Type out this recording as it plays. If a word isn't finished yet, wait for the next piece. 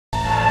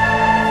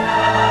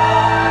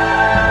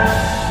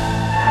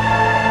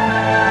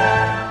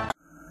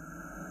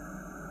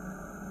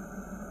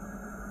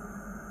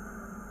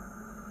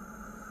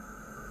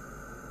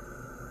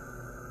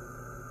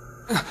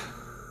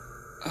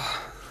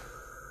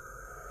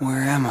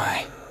Where am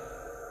I?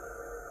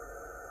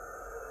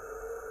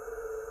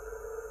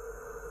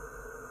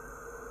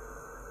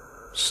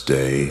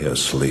 Stay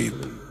asleep.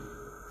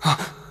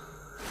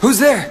 Who's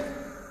there?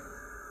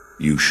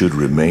 You should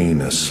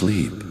remain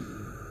asleep.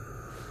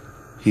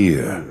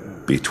 Here,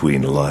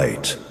 between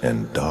light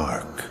and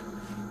dark.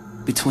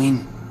 Between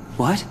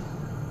what?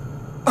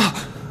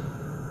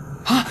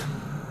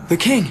 The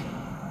king!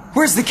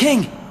 Where's the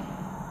king?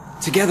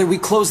 Together we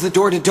close the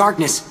door to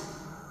darkness.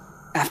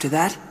 After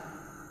that?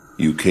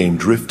 You came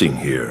drifting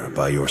here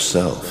by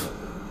yourself.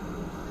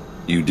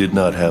 You did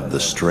not have the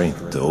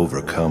strength to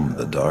overcome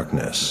the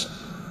darkness.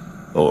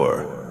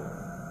 Or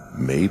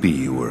maybe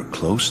you were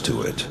close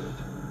to it.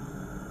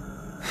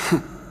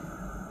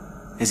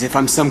 As if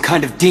I'm some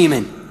kind of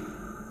demon.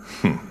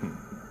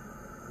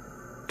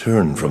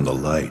 Turn from the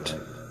light.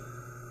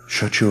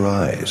 Shut your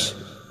eyes.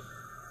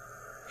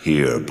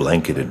 Here,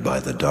 blanketed by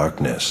the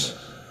darkness,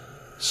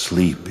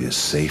 sleep is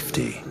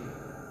safety.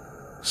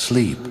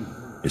 Sleep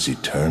is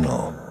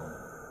eternal.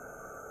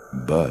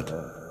 But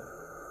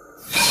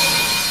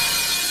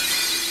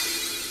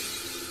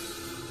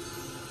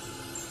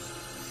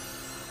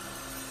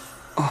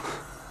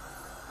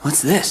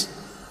what's this?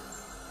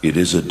 it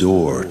is a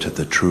door to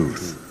the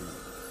truth.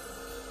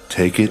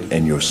 Take it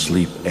and your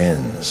sleep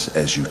ends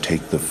as you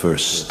take the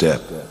first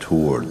step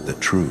toward the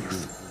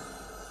truth.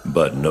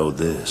 But know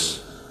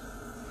this,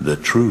 the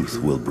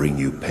truth will bring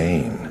you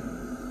pain.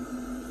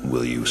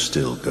 Will you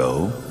still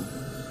go?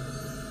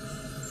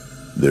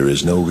 There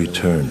is no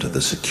return to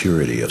the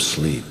security of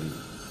sleep.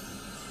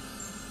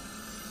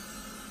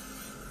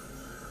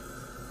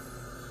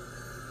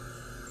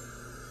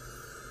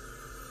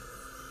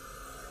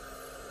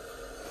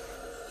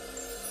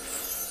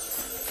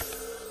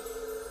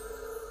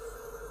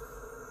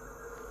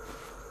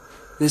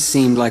 This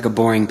seemed like a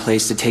boring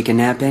place to take a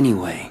nap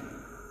anyway.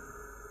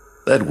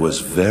 That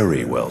was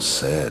very well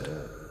said,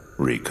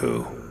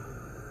 Riku.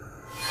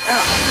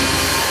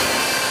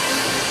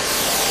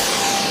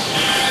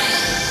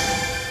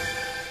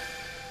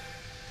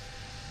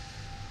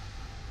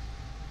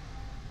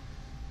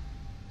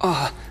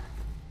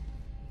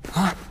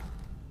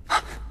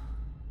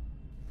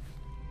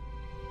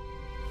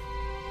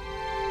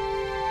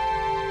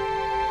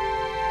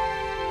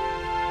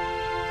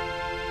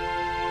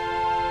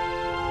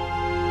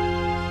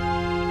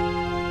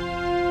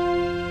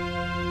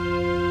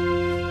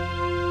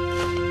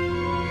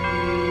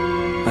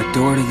 A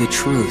door to the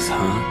truth,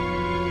 huh?